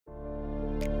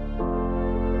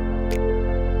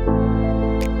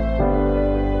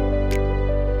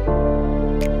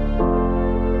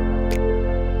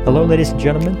Hello, ladies and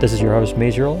gentlemen. This is your host,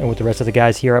 Mazriel, and with the rest of the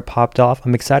guys here at Popped Off,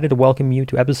 I'm excited to welcome you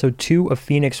to episode 2 of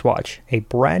Phoenix Watch, a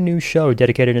brand new show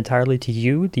dedicated entirely to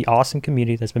you, the awesome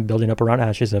community that's been building up around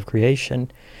Ashes of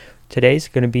Creation. Today's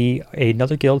going to be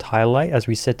another guild highlight as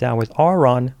we sit down with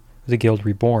Aron, the Guild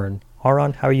Reborn.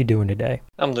 Aron, how are you doing today?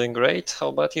 I'm doing great. How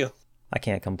about you? I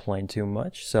can't complain too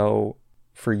much. So,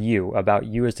 for you, about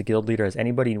you as the guild leader, as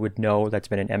anybody would know that's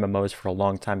been in MMOs for a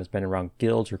long time, has been around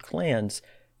guilds or clans,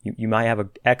 you might have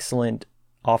an excellent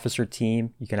officer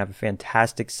team. You can have a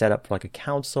fantastic setup for like a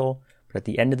council. But at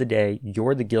the end of the day,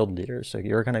 you're the guild leader. So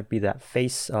you're going to be that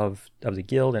face of the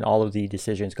guild and all of the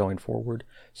decisions going forward.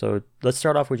 So let's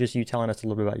start off with just you telling us a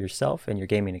little bit about yourself and your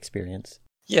gaming experience.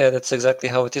 Yeah, that's exactly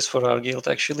how it is for our guild.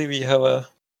 Actually, we have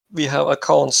a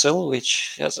council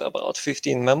which has about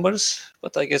 15 members,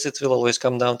 but I guess it will always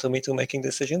come down to me to making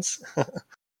decisions.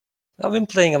 I've been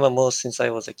playing MMOs since I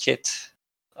was a kid.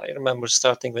 I remember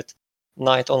starting with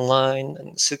Night Online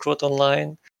and Silk Road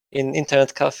Online in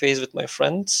internet cafes with my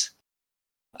friends.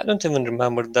 I don't even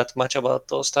remember that much about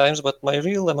those times, but my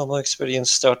real MMO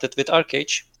experience started with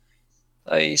ArcheAge.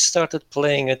 I started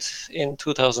playing it in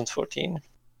 2014,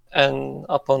 and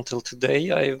up until today,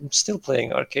 I'm still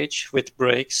playing ArcheAge with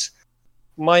breaks.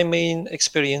 My main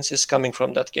experience is coming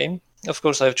from that game. Of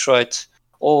course, I've tried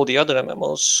all the other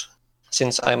MMOs.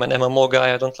 Since I'm an MMO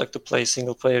guy, I don't like to play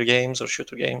single-player games or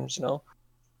shooter games,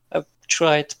 I've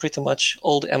tried pretty much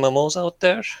all the MMOs out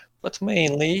there, but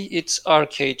mainly it's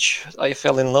ArcheAge I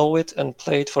fell in love with and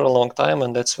played for a long time,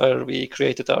 and that's where we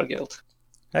created our guild.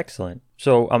 Excellent.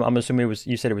 So I'm assuming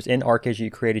you said it was in ArcheAge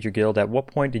you created your guild. At what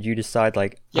point did you decide,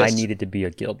 like, Yes. I needed to be a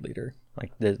guild leader?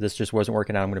 Like, this just wasn't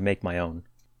working out. I'm going to make my own.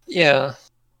 Yeah,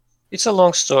 it's a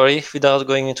long story without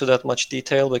going into that much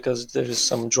detail because there is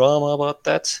some drama about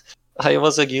that. I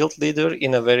was a guild leader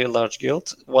in a very large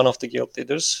guild, one of the guild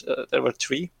leaders. There were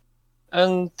 3.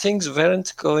 And things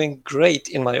weren't going great,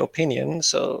 in my opinion.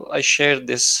 So I shared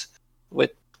this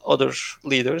with other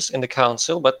leaders in the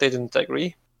council, but they didn't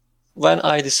agree. When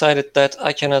I decided that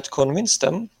I cannot convince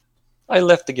them, I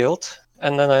left the guild.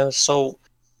 And then I saw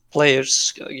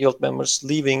players, guild members,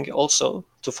 leaving also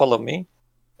to follow me.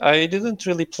 I didn't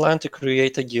really plan to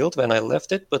create a guild when I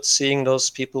left it, but seeing those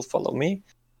people follow me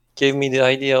gave me the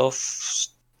idea of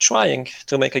trying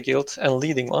to make a guild and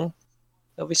leading one.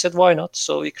 We said, why not?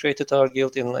 So we created our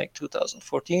guild in like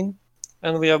 2014,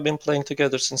 and we have been playing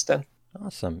together since then.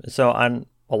 Awesome. So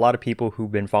a lot of people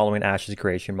who've been following Ashes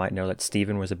Creation might know that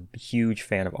Steven was a huge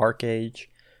fan of ArcheAge.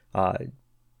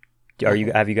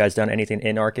 Have you guys done anything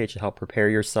in ArcheAge to help prepare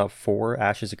yourself for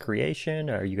Ashes of Creation?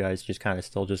 Or are you guys just kind of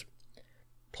still just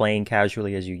playing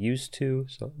casually as you used to?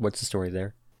 So what's the story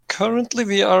there? Currently,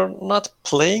 we are not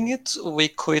playing it. We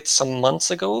quit some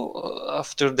months ago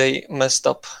after they messed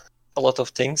up a lot of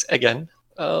things again.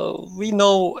 We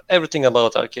know everything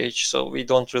about ArcheAge, so we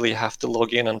don't really have to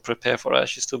log in and prepare for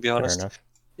Ashes, to be honest. Fair enough.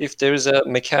 If there is a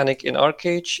mechanic in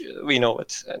ArcheAge, we know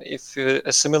it. And if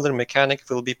a similar mechanic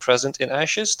will be present in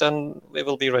Ashes, then we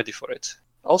will be ready for it.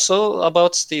 Also,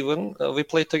 about Steven, we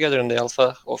played together in the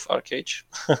alpha of ArcheAge.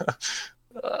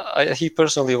 He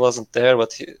personally wasn't there,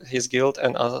 but his guild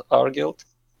and our guild,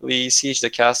 we sieged the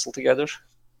castle together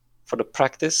for the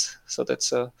practice. So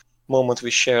that's a moment we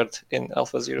shared in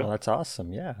Alpha Zero. Well, that's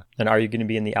awesome, yeah. And are you going to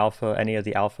be in the alpha, any of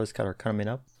the alphas that are coming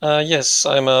up? Yes,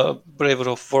 I'm a Braver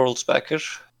of Worlds backer.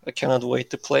 I cannot wait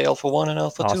to play Alpha 1 and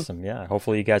Alpha 2. Awesome, yeah.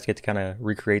 Hopefully you guys get to kind of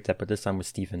recreate that, but this time with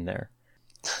Steven there.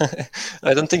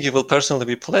 I don't think he will personally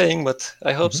be playing, but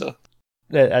I hope so.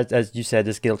 As you said,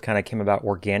 this guild kind of came about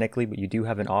organically, but you do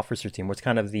have an officer team. What's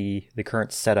kind of the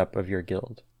current setup of your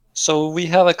guild? So we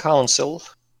have a council.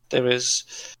 There is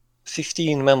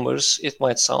 15 members. It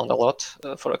might sound a lot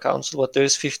for a council, but there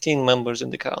is 15 members in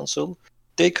the council.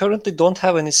 They currently don't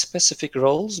have any specific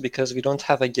roles because we don't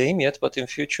have a game yet, but in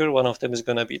future one of them is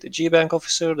going to be the G-Bank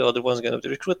officer, the other one's going to be the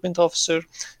recruitment officer.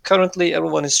 Currently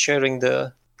everyone is sharing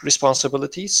the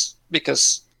responsibilities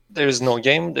because there is no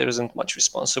game, there isn't much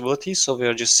responsibility, so we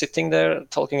are just sitting there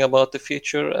talking about the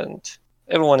future and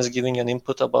everyone is giving an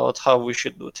input about how we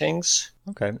should do things.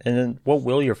 Okay, and then what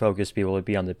will your focus be? Will it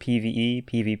be on the PvE,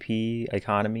 PvP,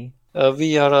 economy?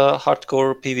 We are a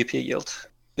hardcore PvP guild.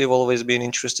 We've always been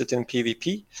interested in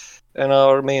PvP, and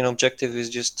our main objective is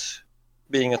just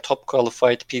being a top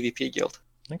qualified PvP guild.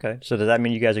 Okay, so does that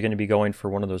mean you guys are going to be going for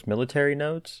one of those military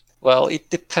nodes? Well, it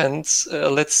depends.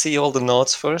 Let's see all the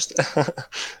nodes first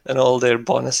and all their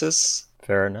bonuses.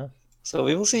 Fair enough. So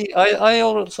we will see. I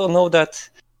also know that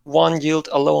one guild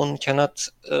alone cannot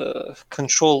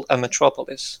control a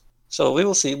metropolis. So we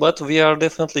will see, but we are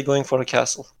definitely going for a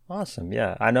castle. Awesome.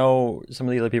 Yeah. I know some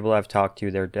of the other people I've talked to,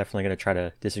 they're definitely going to try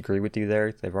to disagree with you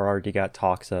there. They've already got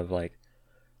talks of like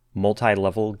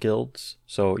multi-level guilds.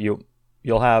 So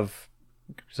you'll have,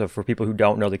 so for people who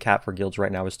don't know, the cap for guilds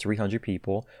right now is 300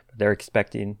 people. But they're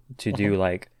expecting to do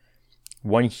like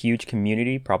one huge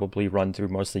community, probably run through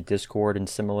mostly Discord and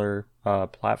similar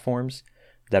platforms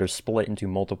that are split into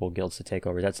multiple guilds to take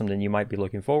over. Is that something you might be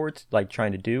looking forward to, like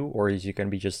trying to do, or is it going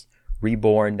to be just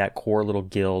reborn that core little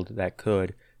guild that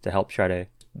could to help try to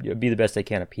be the best they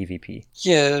can at PvP?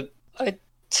 Yeah, I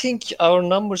think our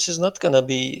numbers is not gonna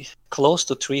be close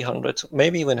to 300,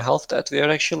 maybe even half that. We are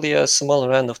actually a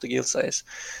smaller end of the guild size.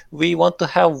 We want to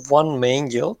have one main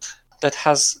guild that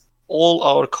has all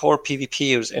our core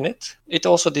PvPers in it. It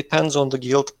also depends on the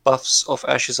guild buffs of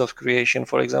Ashes of Creation.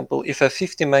 For example, if a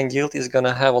 50-man guild is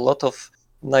gonna have a lot of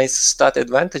nice stat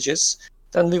advantages,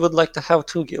 then we would like to have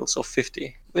two guilds of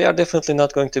 50. We are definitely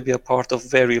not going to be a part of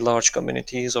very large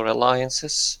communities or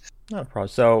alliances. Not a problem.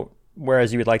 So,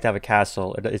 whereas you would like to have a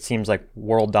castle, it seems like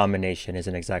world domination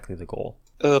isn't exactly the goal.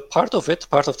 Part of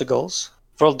the goals,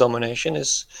 world domination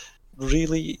is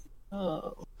really,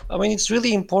 it's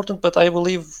really important, but I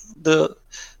believe the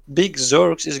big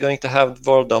Zergs is going to have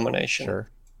world domination. Sure.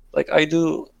 Like I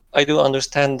do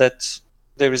understand that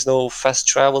there is no fast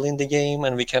travel in the game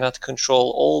and we cannot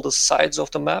control all the sides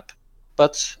of the map,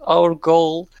 but our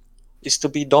goal is to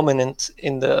be dominant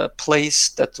in the place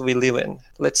that we live in.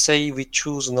 Let's say we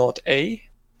choose Node A,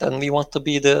 then we want to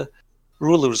be the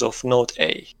rulers of Node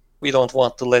A. We don't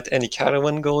want to let any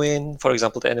caravan go in, for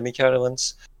example, the enemy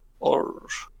caravans, or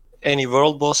any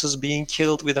world bosses being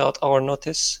killed without our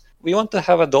notice. We want to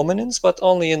have a dominance, but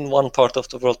only in one part of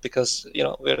the world because,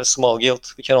 we're a small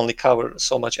guild. We can only cover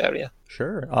so much area.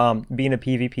 Sure. Being a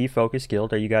PvP focused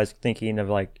guild, are you guys thinking of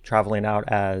like traveling out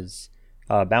as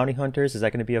bounty hunters? Is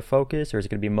that going to be a focus, or is it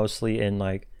going to be mostly in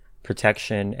like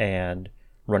protection and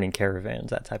running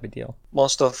caravans, that type of deal?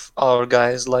 Most of our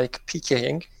guys like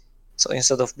PKing. So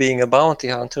instead of being a bounty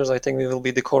hunters, I think we will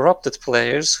be the corrupted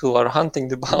players who are hunting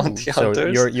the bounty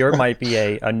hunters. So your might be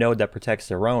a node that protects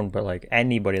their own, but like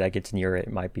anybody that gets near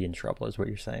it might be in trouble, is what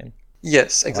you're saying.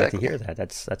 Yes, exactly. I like to hear that.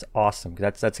 That's awesome.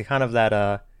 That's a kind of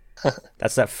that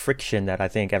that's that friction that I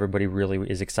think everybody really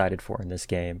is excited for in this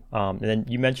game. And then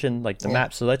you mentioned like the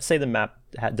map. So let's say the map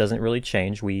doesn't really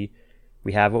change. We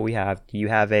have what we have. Do you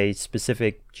have a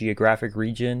specific geographic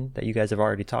region that you guys have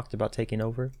already talked about taking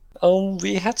over?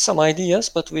 We had some ideas,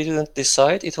 but we didn't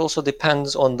decide. It also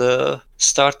depends on the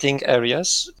starting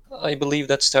areas. I believe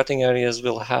that starting areas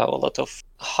will have a lot of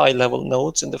high-level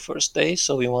nodes in the first day,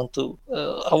 so we want to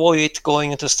avoid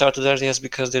going into started areas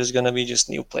because there's going to be just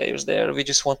new players there. We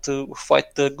just want to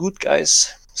fight the good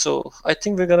guys. So I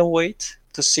think we're going to wait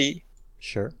to see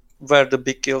where the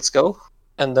big guilds go,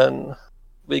 and then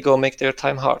we go make their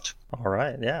time hard. All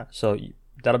right, yeah. So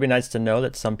that'll be nice to know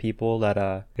that some people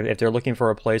that if they're looking for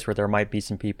a place where there might be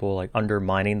some people like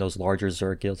undermining those larger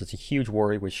Zerg guilds, it's a huge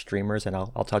worry with streamers, and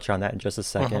I'll touch on that in just a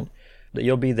second. That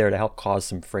you'll be there to help cause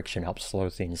some friction, help slow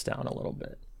things down a little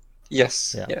bit.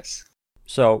 Yes, yes.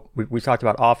 So we talked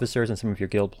about officers and some of your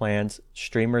guild plans.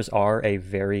 Streamers are a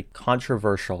very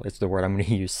controversial, it's the word I'm going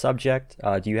to use, subject.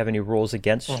 Do you have any rules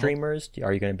against streamers?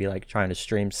 Are you going to be like trying to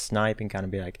stream snipe and kind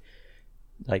of be like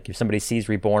if somebody sees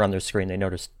Reborn on their screen, they know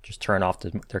to just turn off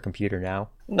their computer now?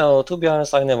 No, to be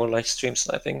honest, I never liked stream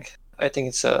sniping. I think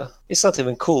it's not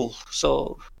even cool.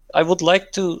 So I would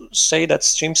like to say that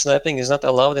stream sniping is not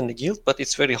allowed in the guild, but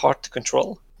it's very hard to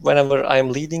control. Whenever I'm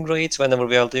leading raids, whenever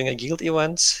we are doing a guild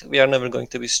event, we are never going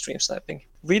to be stream sniping.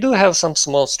 We do have some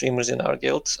small streamers in our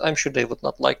guild. I'm sure they would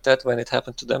not like that when it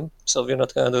happened to them. So we're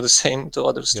not going to do the same to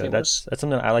other streamers. That's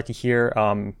something I like to hear.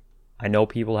 I know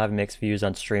people have mixed views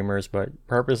on streamers, but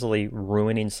purposely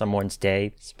ruining someone's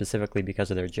day specifically because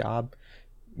of their job,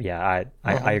 I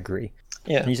agree.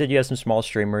 Yeah. And you said you have some small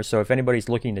streamers, so if anybody's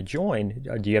looking to join,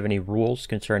 do you have any rules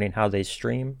concerning how they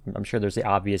stream? I'm sure there's the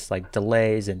obvious like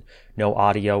delays and no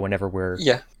audio whenever we're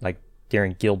like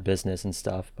during guild business and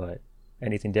stuff, but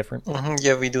anything different?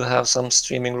 Yeah, we do have some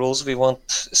streaming rules. We want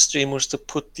streamers to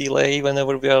put delay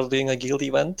whenever we are doing a guild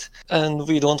event, and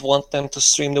we don't want them to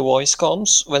stream the voice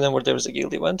comms whenever there is a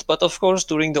guild event. But of course,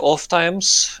 during the off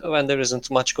times, when there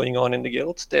isn't much going on in the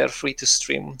guild, they are free to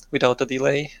stream without a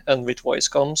delay and with voice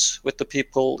comms with the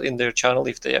people in their channel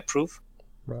if they approve.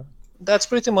 Right. That's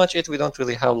pretty much it. We don't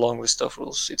really have long list of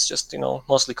rules. It's just,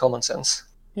 mostly common sense.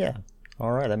 Yeah.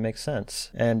 All right, that makes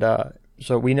sense. And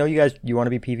so we know you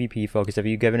want to be PvP focused. Have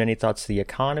you given any thoughts to the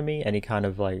economy? Any kind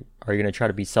of like, are you going to try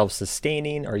to be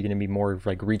self-sustaining? Are you going to be more of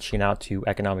like reaching out to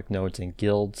economic nodes and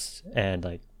guilds and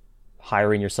like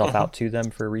hiring yourself out to them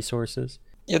for resources?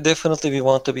 Yeah, definitely we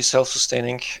want to be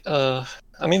self-sustaining.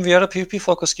 I mean, we are a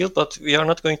PvP-focused guild, but we are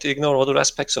not going to ignore other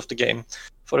aspects of the game.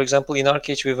 For example, in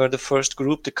Arcade, we were the first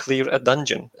group to clear a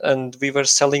dungeon, and we were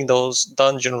selling those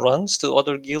dungeon runs to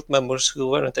other guild members who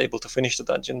weren't able to finish the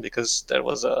dungeon because there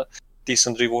was a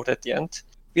decent reward at the end.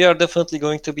 We are definitely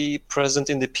going to be present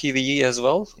in the PvE as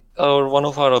well. One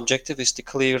of our objectives is to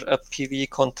clear a PvE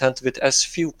content with as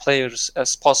few players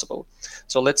as possible.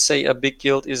 So let's say a big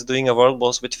guild is doing a world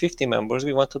boss with 50 members,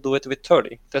 we want to do it with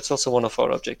 30. That's also one of our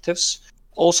objectives.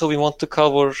 Also, we want to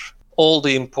cover all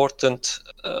the important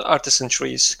artisan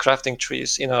trees, crafting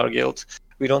trees in our guild.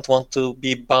 We don't want to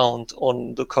be bound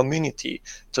on the community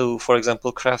to, for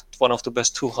example, craft one of the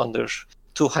best two-hander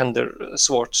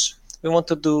swords. We want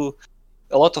to do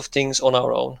a lot of things on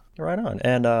our own. Right on.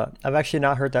 And I've actually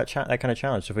not heard that kind of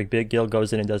challenge. So if a big guild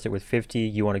goes in and does it with 50,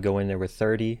 you want to go in there with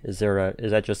 30. Is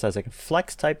that just as like a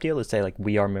flex type deal? Let's say like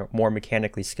we are more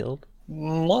mechanically skilled.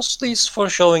 Mostly it's for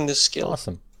showing the skill.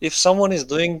 Awesome. If someone is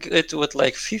doing it with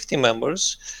like 50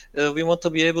 members, we want to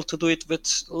be able to do it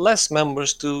with less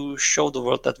members to show the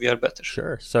world that we are better.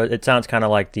 Sure. So it sounds kind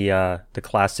of like the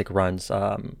classic runs.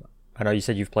 I know you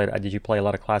said you've played. Did you play a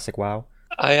lot of classic WoW?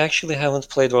 I actually haven't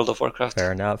played World of Warcraft.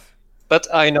 Fair enough. But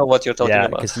I know what you're talking about.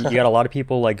 Yeah, because you got a lot of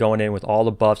people like going in with all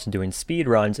the buffs and doing speed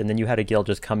runs, and then you had a guild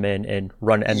just come in and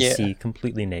run MC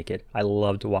completely naked. I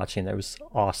loved watching that. It was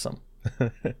awesome.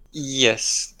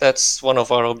 Yes, that's one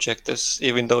of our objectives.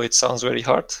 Even though it sounds very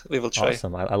hard, we will try.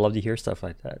 Awesome. I love to hear stuff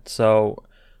like that. So,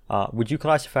 would you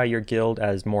classify your guild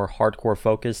as more hardcore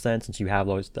focused then, since you have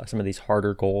some of these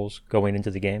harder goals going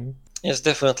into the game? Yes,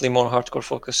 definitely more hardcore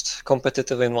focused,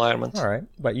 competitive environment. All right,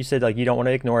 but you said like you don't want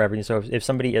to ignore everything. So if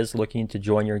somebody is looking to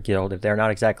join your guild, if they're not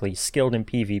exactly skilled in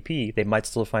PvP, they might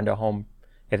still find a home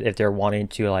if they're wanting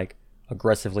to like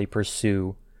aggressively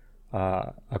pursue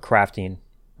a crafting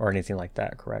or anything like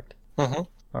that. Correct? Mm-hmm.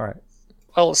 All right.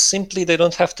 Well, simply they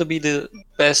don't have to be the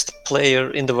best player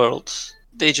in the world.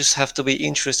 They just have to be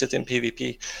interested in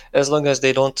PvP. As long as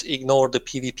they don't ignore the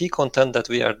PvP content that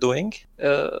we are doing,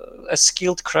 a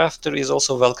skilled crafter is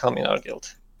also welcome in our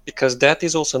guild, because that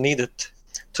is also needed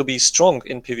to be strong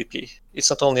in PvP. It's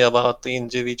not only about the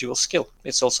individual skill,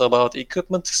 it's also about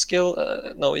equipment skill,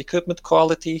 equipment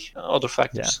quality, other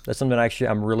factors. Yeah, that's something actually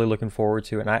I'm really looking forward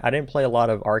to. And I didn't play a lot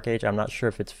of Arcade. I'm not sure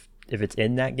if it's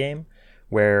in that game,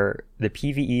 where the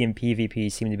PvE and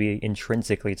PvP seem to be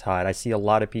intrinsically tied. I see a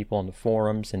lot of people on the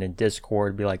forums and in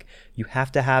Discord be like, you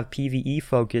have to have PvE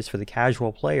focus for the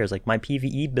casual players. Like, my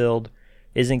PvE build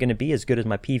isn't going to be as good as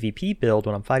my PvP build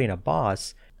when I'm fighting a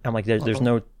boss. I'm like, there's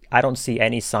no, I don't see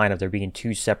any sign of there being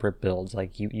two separate builds.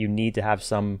 Like, you need to have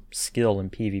some skill in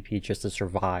PvP just to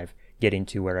survive getting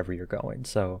to wherever you're going.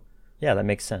 So, yeah, that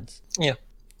makes sense. Yeah.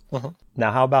 Mm-hmm.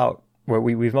 Now, how about, where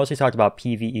we've mostly talked about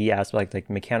PvE aspects, like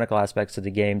mechanical aspects of the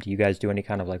game. Do you guys do any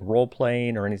kind of like role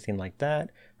playing or anything like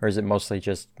that? Or is it mostly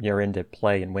just you're in to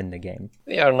play and win the game?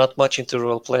 We are not much into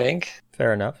role playing.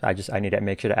 Fair enough. I need to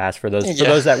make sure to ask for those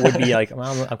that would be like,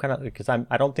 well, I'm kind of, because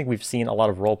I don't think we've seen a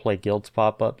lot of role play guilds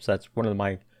pop up. So that's one of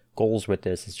my goals with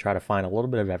this, is try to find a little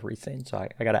bit of everything. So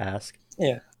I got to ask.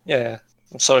 Yeah.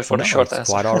 I'm sorry for the short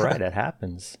answer. Quite all right. It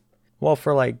happens. Well,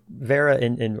 for like Vera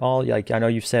and all, like, I know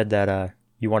you've said that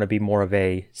you want to be more of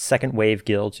a second wave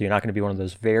guild, so you're not going to be one of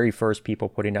those very first people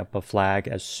putting up a flag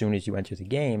as soon as you enter the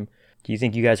game. Do you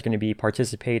think you guys are going to be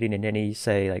participating in any,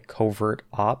 say, like covert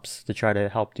ops to try to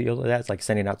help deal with that? It's like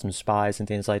sending out some spies and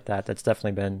things like that. That's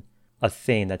definitely been a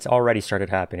thing that's already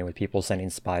started happening with people sending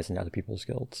spies into other people's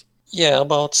guilds. Yeah,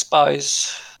 about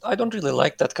spies, I don't really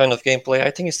like that kind of gameplay.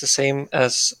 I think it's the same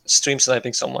as stream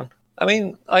sniping someone. I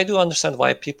mean, I do understand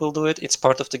why people do it. It's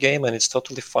part of the game and it's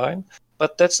totally fine.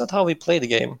 But that's not how we play the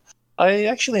game. I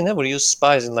actually never used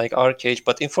spies in like Arcade,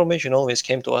 but information always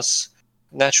came to us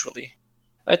naturally.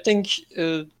 I think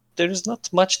there is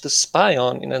not much to spy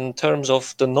on in terms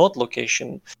of the node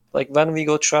location. Like when we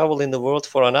go travel in the world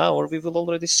for an hour, we will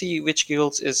already see which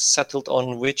guilds is settled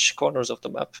on which corners of the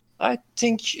map. I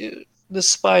think the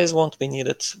spies won't be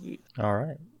needed. All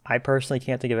right. I personally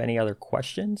can't think of any other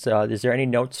questions. Is there any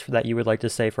notes that you would like to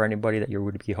say for anybody that you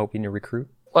would be hoping to recruit?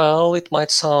 Well, it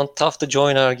might sound tough to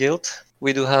join our guild.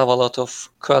 We do have a lot of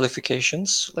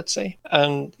qualifications, let's say,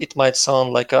 and it might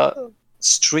sound like a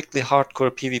strictly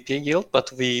hardcore PvP guild, but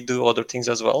we do other things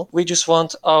as well. We just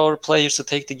want our players to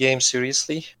take the game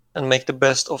seriously and make the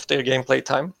best of their gameplay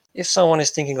time. If someone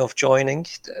is thinking of joining,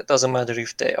 it doesn't matter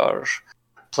if they are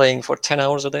playing for 10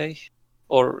 hours a day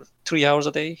or 3 hours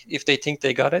a day. If they think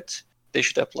they got it, they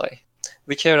should apply.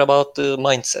 We care about the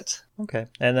mindset. Okay.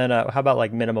 And then how about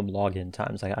like minimum login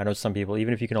times? Like, I know some people,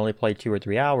 even if you can only play 2 or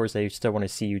 3 hours, they still want to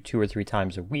see you 2 or 3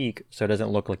 times a week. So it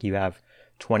doesn't look like you have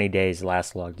 20 days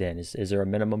last logged in. Is there a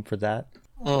minimum for that?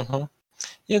 Mm-hmm.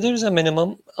 Yeah, there is a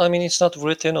minimum. I mean, it's not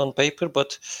written on paper,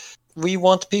 but we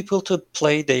want people to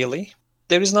play daily.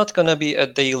 There is not going to be a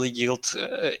daily guild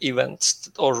event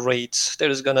or raid. There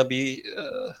is going to be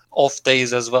off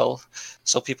days as well,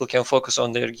 so people can focus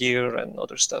on their gear and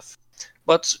other stuff.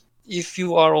 But if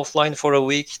you are offline for a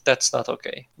week, that's not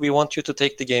okay. We want you to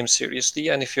take the game seriously,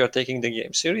 and if you are taking the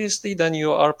game seriously, then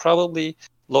you are probably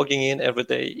logging in every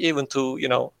day, even to,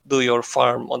 do your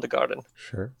farm on the garden.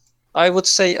 Sure. I would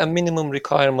say a minimum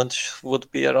requirement would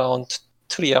be around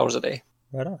 3 hours a day.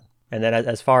 Right on. And then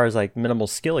as far as like minimal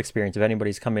skill experience, if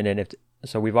anybody's coming in,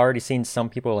 so we've already seen some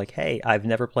people like, hey, I've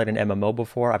never played an MMO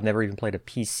before. I've never even played a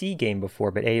PC game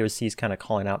before, but AOC is kind of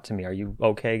calling out to me. Are you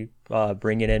okay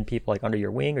bringing in people like under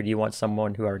your wing, or do you want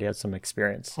someone who already has some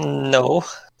experience? No.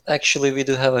 Actually, we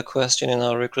do have a question in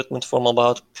our recruitment form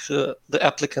about the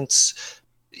applicants'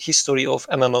 history of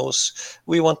MMOs.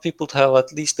 We want people to have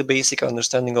at least the basic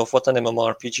understanding of what an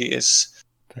MMORPG is.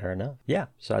 Fair enough. Yeah.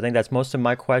 So I think that's most of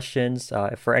my questions.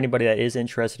 For anybody that is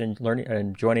interested in learning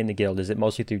and joining the guild, is it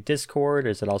mostly through Discord?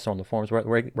 Is it also on the forums?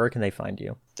 Where can they find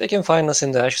you? They can find us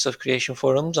in the Ashes of Creation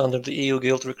forums under the EU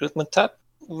Guild Recruitment tab.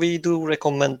 We do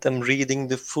recommend them reading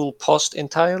the full post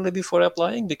entirely before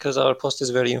applying, because our post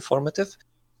is very informative.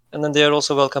 And then they are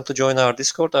also welcome to join our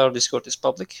Discord. Our Discord is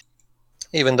public.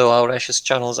 Even though our Ashes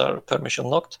channels are permission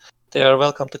locked, they are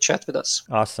welcome to chat with us.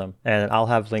 Awesome. And I'll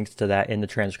have links to that in the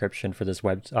transcription for this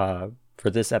for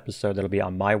this episode. That'll be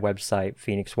on my website,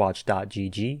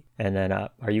 phoenixwatch.gg. And then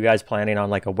are you guys planning on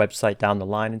like a website down the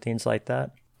line and things like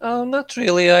that? Not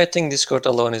really. I think Discord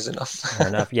alone is enough. Fair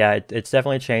enough. Yeah, it's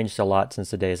definitely changed a lot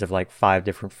since the days of like 5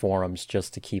 different forums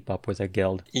just to keep up with a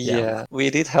guild. Yeah, we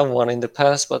did have one in the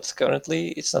past, but currently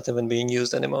it's not even being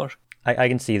used anymore. I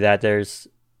can see that. There's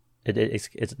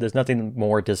nothing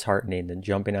more disheartening than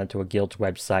jumping onto a guild's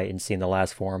website and seeing the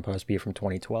last forum post be from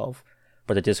 2012,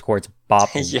 but the Discord's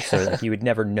bopping, Yeah. so like, you would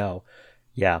never know.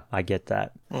 Yeah, I get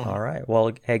that. All right.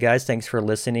 Well, hey guys, thanks for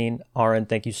listening. Aron,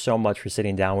 thank you so much for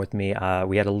sitting down with me.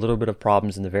 We had a little bit of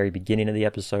problems in the very beginning of the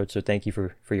episode, so thank you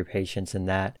for your patience in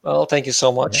that. Well, thank you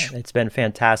so much. Yeah, it's been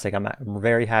fantastic. I'm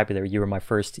very happy that you were my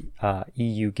first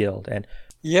EU guild. And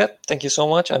yeah, thank you so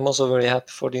much. I'm also very happy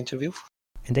for the interview.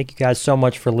 And thank you guys so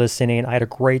much for listening. I had a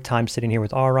great time sitting here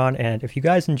with Aron. And if you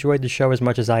guys enjoyed the show as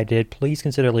much as I did, please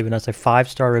consider leaving us a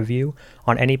 5-star review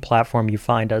on any platform you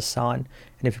find us on.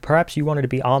 And if perhaps you wanted to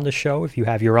be on the show, if you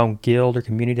have your own guild or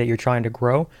community that you're trying to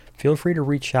grow, feel free to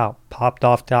reach out,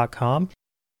 poppedoff.com.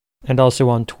 And also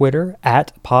on Twitter,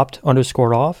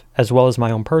 @popped_off, as well as my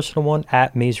own personal one,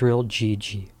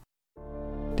 @MazrielGG.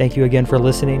 Thank you again for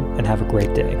listening, and have a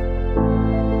great day.